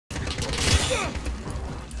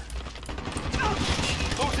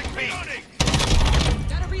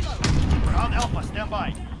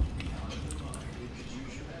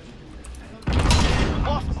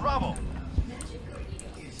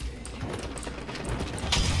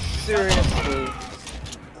Seriously.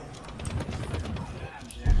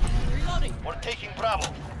 We're taking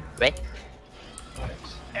Bravo. Wait.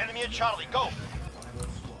 Enemy at Charlie, go.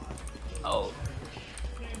 Oh.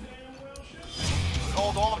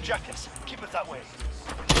 Hold all objectives. Keep it that way.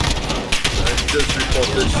 I just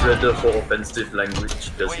reported Shredder for offensive language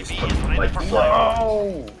because he's from like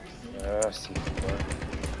No! Yes,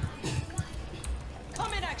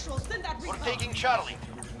 Come in, actual. Send that We're recon. taking Charlie.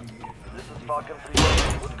 This is Falcon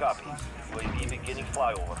 3. Good copy. UAV beginning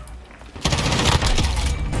flyover.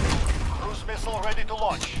 Cruise missile ready to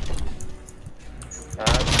launch.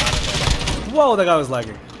 Whoa, that guy was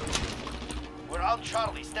lagging. We're on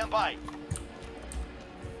Charlie. Stand by.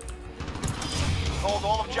 Hold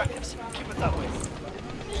all objectives. Keep it that way.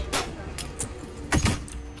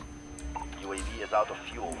 UAV is out of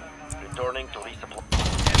fuel. Returning to resupply.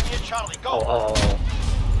 Enemy at Charlie, go!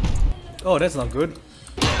 Oh, that's not good.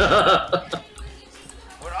 We're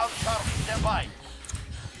out Charlie. Stand by.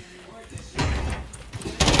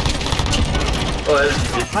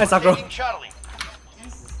 Hi, Sakura. Taking Charlie.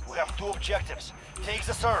 We have 2 objectives. Take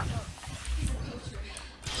the third.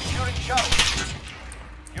 Securing Charlie.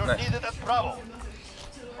 You're needed at Bravo.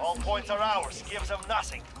 All points are ours. Give them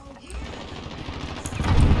nothing.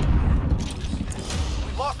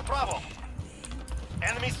 We lost Bravo.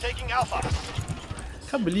 Enemies taking Alpha.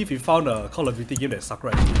 Can't believe he found a Call of Duty game that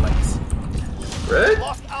Sakura actually likes. Right?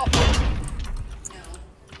 Lost Alpha.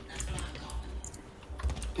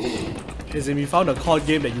 As in, we found a COD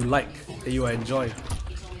game that you like, that you enjoy.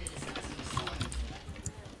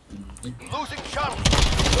 Losing Charlie.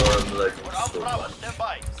 I'm like We're out so Bravo. much. Stand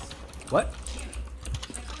by. What?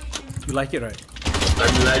 You like it, right?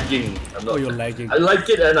 I'm lagging. I'm not. Oh, you're lagging. I like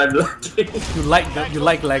it and I'm lagging. You like that? You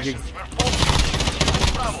like lagging? We're full.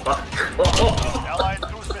 Bravo. Oh, Allied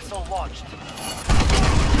cruise missile launched.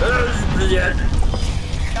 brilliant.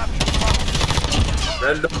 Capture Bravo.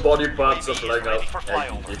 Random body parts are flying Ready out. for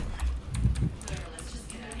flyover.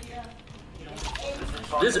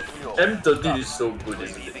 This M13 is so good,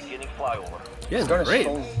 isn't it? Beginning flyover. Yeah, it's Gun great. is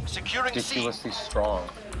so Securing C. ridiculously strong.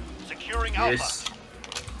 Securing Alpha. Yes.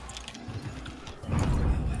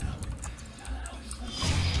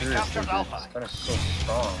 We captured Alpha. This gun is so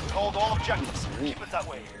strong. Hold all objectives. Keep it that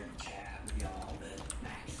way.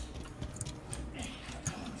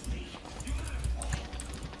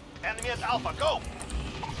 Enemy at Alpha, go!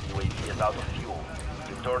 UAV is out of fuel.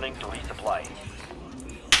 Returning to resupply.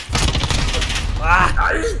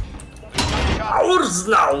 Hours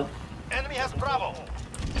now. Enemy has Bravo.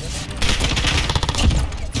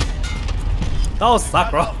 That was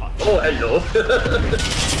Sakura. Alpha. Oh, hello.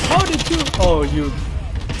 How did you? Oh, you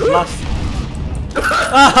lost.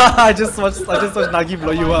 I just watched Nagi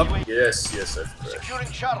blow you up. Yes, yes, that's correct.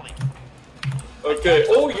 Securing Charlie. Okay,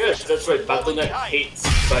 oh yes, that's right. Battle.net hates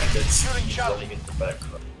bandits Securing Charlie. running in the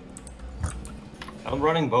background. I'm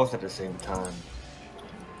running both at the same time.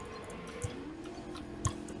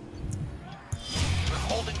 We're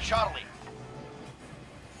holding Charlie.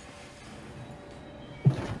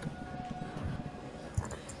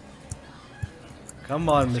 Come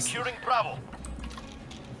on, Miss. Securing Bravo.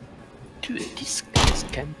 Dude, this guy's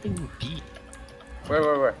camping B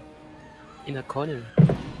Where? in a corner.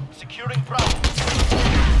 Securing Bravo.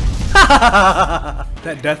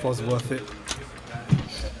 That death was worth it.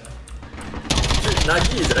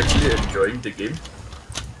 Nagi is actually enjoying the game.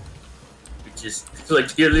 Which is,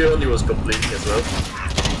 like, earlier on he was complaining as well.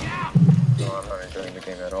 No, I'm not enjoying the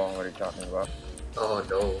game at all. What are you talking about? Oh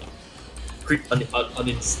no. Quick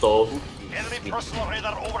uninstall. Enemy personal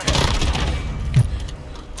radar overhead.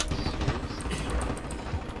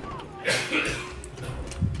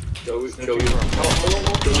 Shall we? How long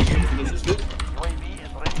more till we get this is good? UAV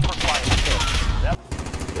is ready for flight.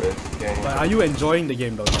 But are you enjoying the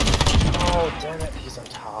game though? Oh, damn it. He's on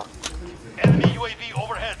top. Enemy UAV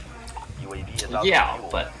overhead. UAV is out Yeah, of fuel.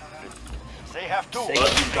 but They have 2.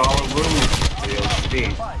 $60 room real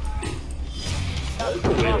speed.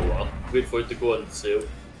 Wait a while. Wait for it to go on sale.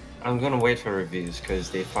 I'm gonna wait for reviews because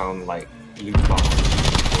they found like loot boxes.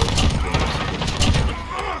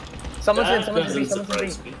 Someone's in, That someone's in B, doesn't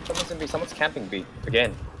someone's in B. surprise me. Someone's in B, someone's camping B.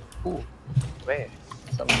 Again. Ooh. Where?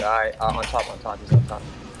 Some guy on top, he's on top.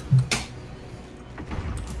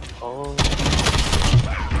 Oh.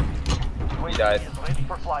 He died. Is ready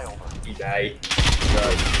for flyover. He died.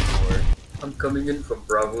 I'm coming in from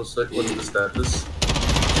Bravo side. What's the status?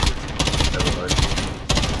 Never mind.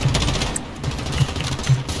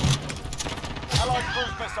 Allied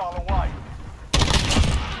cruise missile away.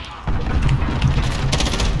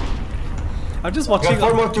 I'm just watching.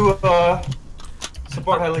 Got 4 more to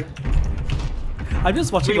support heli. I'm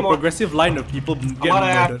just watching 3 a more. progressive line of people get I'm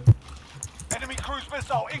out of murdered.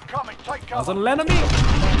 That's cover. an enemy!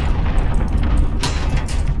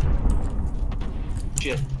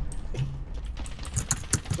 Shit.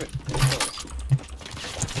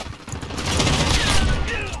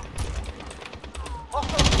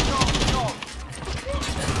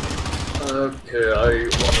 Okay, I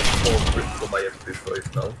want a small grip for my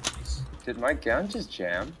MP5 now. Did my gun just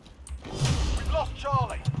jam? We've lost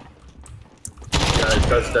Charlie. Yeah, it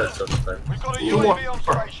does that sometimes. We've got a Two more. UAV on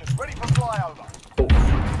station, ready for flyover.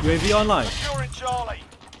 UAV online. Securing Charlie.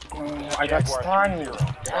 I got stunned.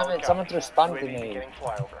 Damn it, someone threw stun UAV grenade. beginning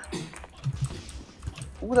flyover.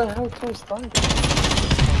 Who the hell threw stun?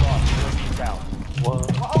 UAV down.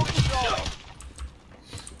 What? We're holding Charlie.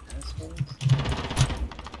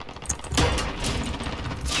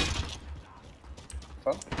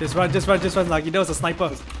 Just run, Nagi. There was a sniper.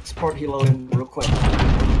 Support helo in real quick.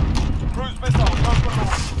 Cruise missile, go for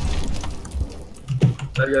launch.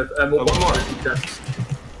 I have ammo one more.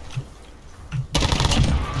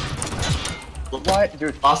 What?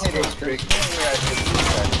 Dude, Last there's one. no way I could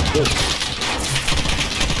do that.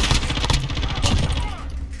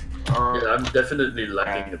 Yeah, I'm definitely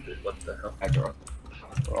lagging a bit. What the hell? Aggro.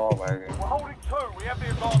 Oh my god. We're holding 2, we have the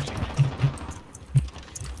advantage.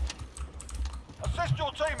 Assist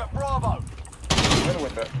your team at Bravo. Hit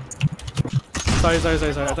with it. Sorry. I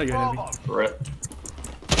thought you were enemy. Bravo. Rip.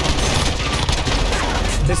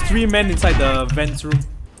 There's 3 men inside the vents room.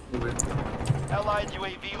 Allied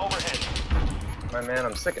UAV overhead. My man,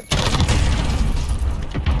 I'm sick of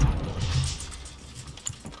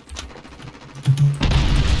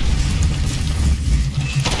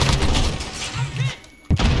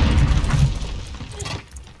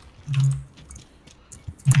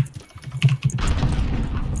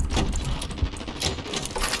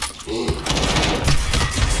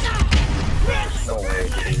no way.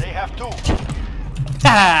 They have 2.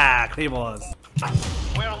 Ha! Claymores.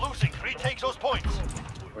 We're losing. Retake those points.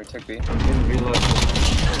 We took B. Didn't reload.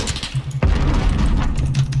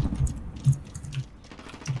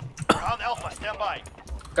 Ground Alpha, stand by.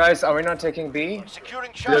 Guys, are we not taking B?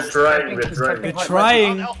 Securing We're Charlie. trying, we're He's trying. camping We're hard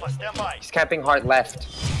trying. Ground Alpha, stand by. He's camping hard left.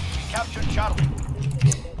 Captured Charlie.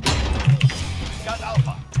 Got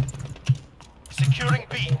Alpha. Securing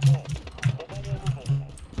B.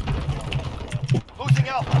 Losing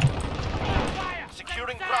Alpha.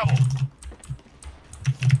 Securing Bravo.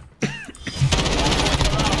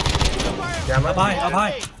 Damn Up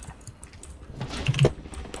high.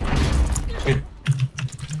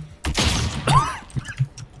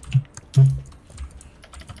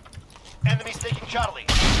 Enemies taking Charlie.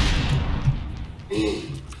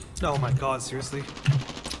 Oh my god, seriously.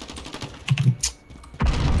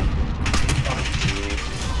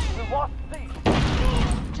 We lost C.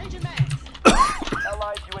 Changing mags.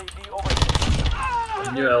 Allied UAV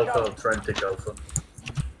overhead. New Alpha, I'll try and take Alpha.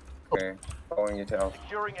 Okay, following you to Alpha.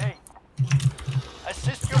 Securing A.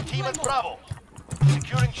 Assist your team at Bravo.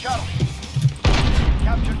 Securing Charlie.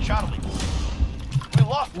 Captured Charlie. We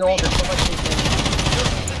lost No, B. there's so much people.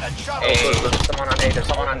 At Charlie. A, there's someone on A, there's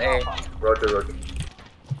someone on A. Roger.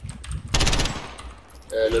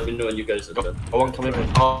 Let me know when you guys are done. I won't come in.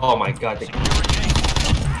 Oh my god. They... Securing A.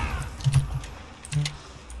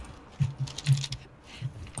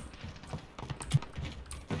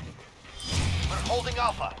 We're holding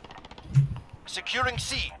Alpha. Securing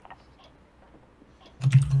C.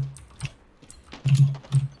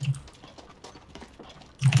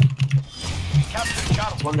 Captured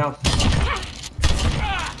Charlie. One down.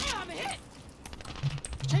 I'm hit.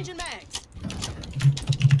 Changing mags.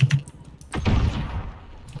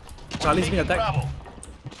 Charlie's being Taking attacked. Bravo.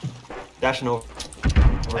 Dashing over.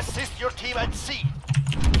 Assist your team at C.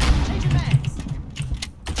 Changing mags.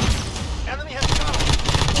 Enemy has Charlie.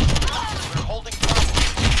 We're holding Bravo.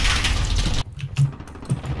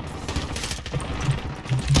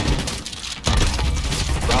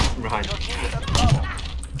 Drop from behind. Your team is at Bravo.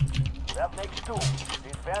 That makes 2. The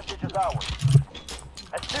advantage is ours.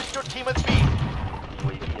 Assist your team at B.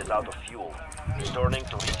 UAV is out of fuel. Returning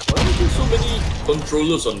to resupply. Why are there so many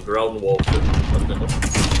controllers on ground warfare? What the hell?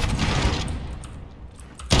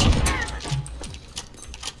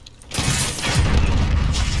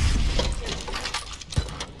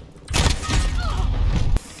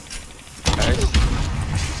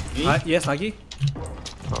 Yes, Nagi?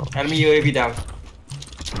 Enemy UAV down.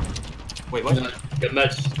 Wait, what? The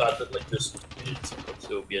match started like this minutes ago, so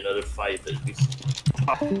it'll be another 5 at least.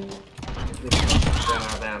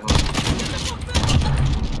 Damn.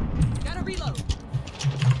 Gotta reload.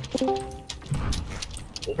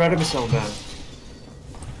 Predator missile down.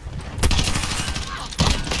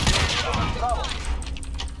 Bravo.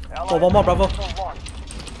 Oh, one more, Bravo.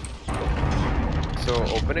 So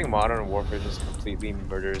opening Modern Warfare just completely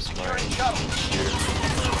murders my computer.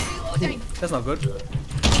 That's not good.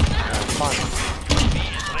 Fun.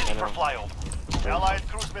 Ready for flyover. Allied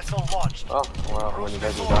cruise missile launched. Oh, wow, when you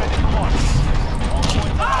guys Missile are ready done. to launch. All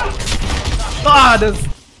points out. Ah, there's.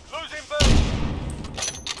 Losing B.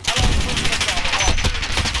 Allied cruise missile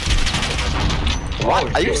launched. What?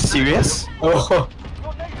 Are you serious? Oh.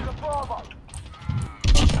 You're needed at Bravo.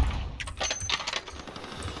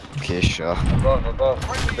 Okay, sure. Above.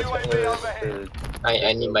 Friendly UAV overhead.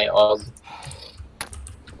 I need my AUG.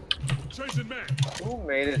 Who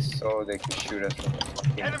made it so they could shoot us from the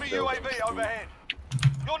fucking Enemy building, UAV dude? overhead.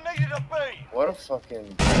 You're needed at B. What a fucking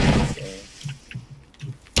game.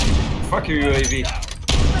 Fuck your UAV.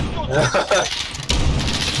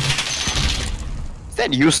 Is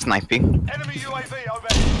that you sniping? Enemy UAV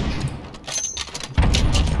overhead.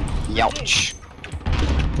 Youch.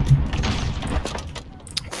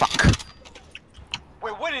 Fuck.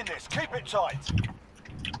 We're winning this. Keep it tight.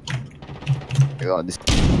 God, this.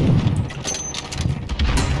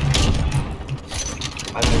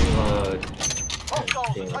 I know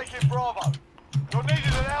Hostiles are taking Bravo. You're needed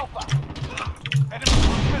at Alpha. Enemy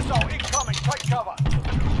cruise missile incoming. Take cover.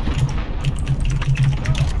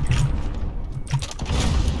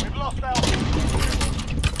 We've lost Alpha.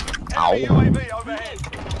 Enemy Ow. UAV overhead.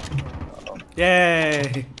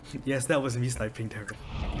 Yay! Yes, that was me sniping, Darren.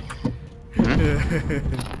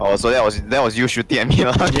 Oh, so that was you shooting at me,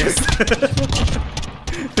 lah. Yes.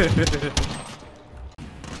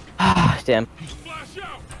 Ah, damn.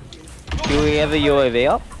 Do we have a UAV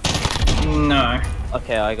up? No.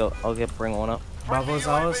 Okay, I'll get bring one up. Bravo's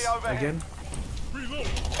ours again.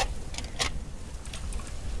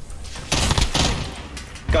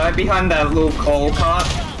 Guy behind that little coal cart.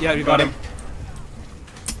 Yeah, you got him.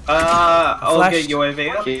 I'll Flash. get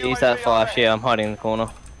UAV up. Use that flash. Yeah, I'm hiding in the corner.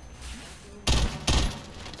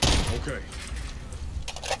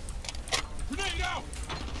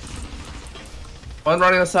 One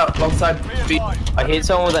running us out alongside. I hit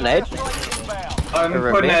someone with an edge. I'm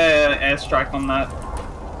Over putting me. an airstrike on that.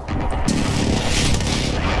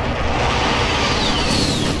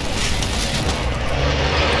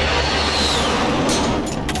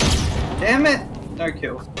 Damn it! No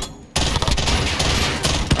kills.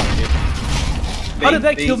 How did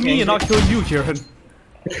that kill me and not kill you, Kieran?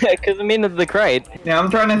 Because I'm into the crate. Now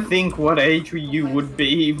I'm trying to think what age you would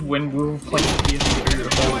be when we were playing PS2.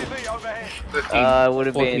 UAV overhead. Would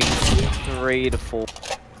have been 3 to 4.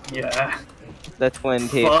 Yeah. That's when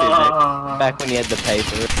PS2 Fuck. back when you had to pay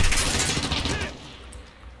for it.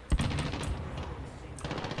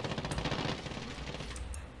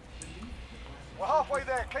 We're halfway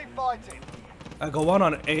there. Keep fighting. I got one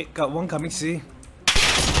on A, got one coming C.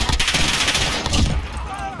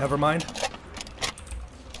 Never mind.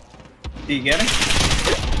 Do you get it?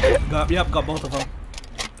 Got both of them.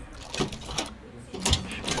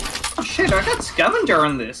 Oh shit, I got scavenger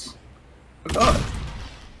on this. Forgot.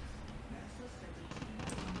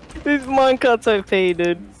 This minecart's OP,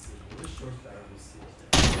 dude.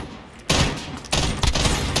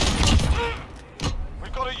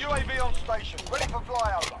 We've got a UAV on station. Ready for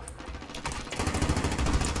flyover.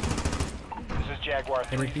 This is Jaguar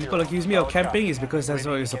 3-0. And if people accuse me of camping, it's because that's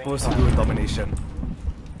what you're supposed to do in domination.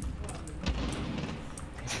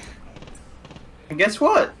 And guess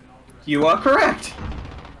what? You are correct.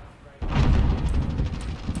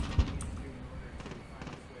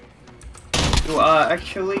 You are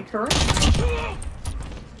actually correct.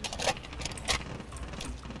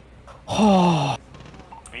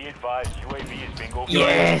 Be advised, UAV is bingo.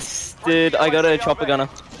 Yes, dude. I got a chopper gunner.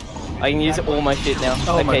 I can use all my shit now.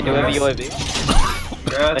 Oh my Okay, do we have a goodness. UAV?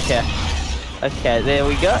 Good. Okay. Okay, there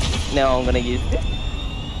we go. Now I'm gonna use it.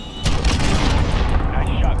 Nice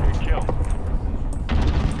shot, good kill.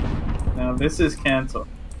 Now this is cancelled.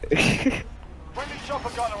 Friendly chopper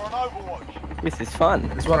gunner on Overwatch. This is fun.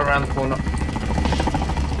 There's one around the corner.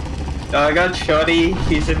 I got Shoddy,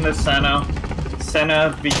 he's in the center. Center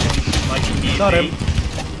vision, like near Got me. him.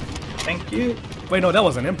 Thank you. Wait, no, that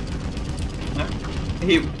wasn't him. No.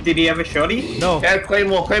 Did he have a Shoddy? No. Yeah,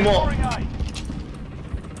 Claymore. Scoring A.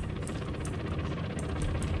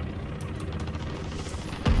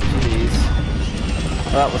 Jeez.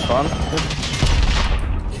 Well, that was fun.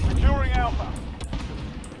 Securing Alpha.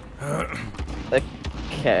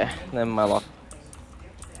 Okay, then my lock.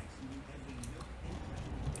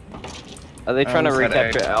 Are they trying to was at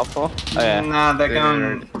recapture A. Alpha? Oh yeah. Nah, they're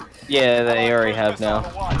going. Yeah, they already have now.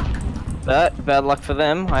 But bad luck for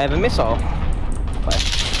them. I have a missile. Bye.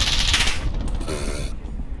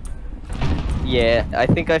 Yeah, I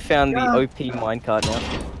think I found the OP minecart now.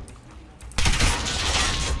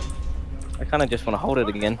 I kind of just want to hold it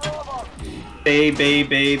again. B.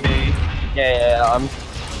 Yeah,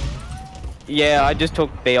 yeah, I just took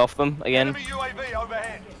B off them again. Enemy UAV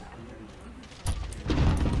overhead.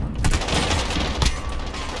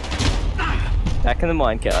 Back in the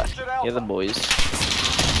minecart. Yeah, the boys.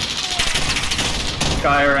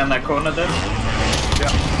 Guy around that corner there.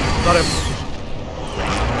 Got him.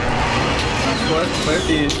 Where's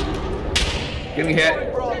he? Getting hit.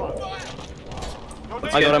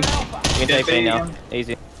 I got him. You can take B now. again.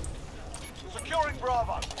 Easy. Securing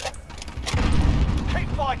Bravo. Keep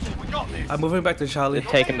fighting, we got this. I'm moving back to Charlie.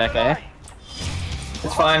 They're taking back A.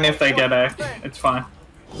 It's fine if they get A. It's fine.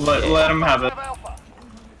 Let them have it. Alpha.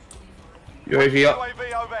 UAV up.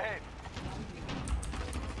 UAV overhead.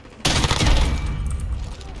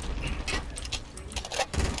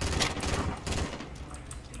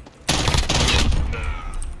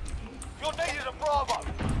 You're needed at Bravo.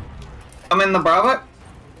 I'm in the Bravo.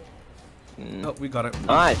 Oh, we got it.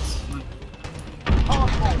 Nice.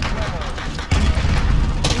 Hardball.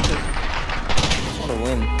 What a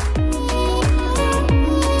win.